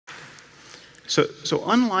So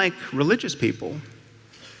unlike religious people,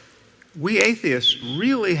 we atheists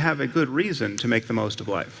really have a good reason to make the most of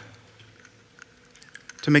life,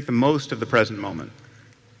 to make the most of the present moment.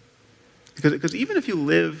 Because even if you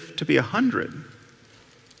live to be 100,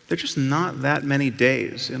 there are just not that many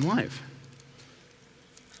days in life.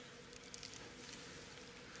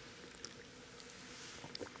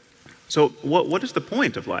 So what is the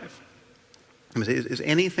point of life? I mean, is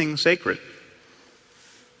anything sacred?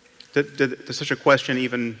 Does such a question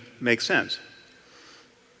even make sense?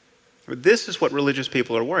 This is what religious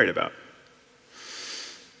people are worried about.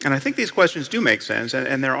 And I think these questions do make sense,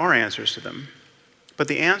 and there are answers to them. But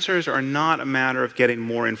the answers are not a matter of getting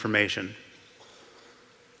more information.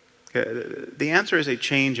 The answer is a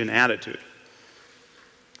change in attitude.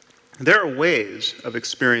 There are ways of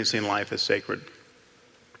experiencing life as sacred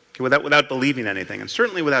without believing anything, and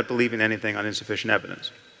certainly without believing anything on insufficient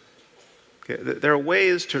evidence. There are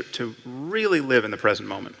ways to really live in the present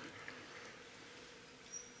moment.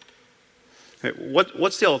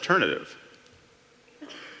 What's the alternative?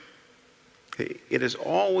 It is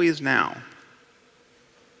always now.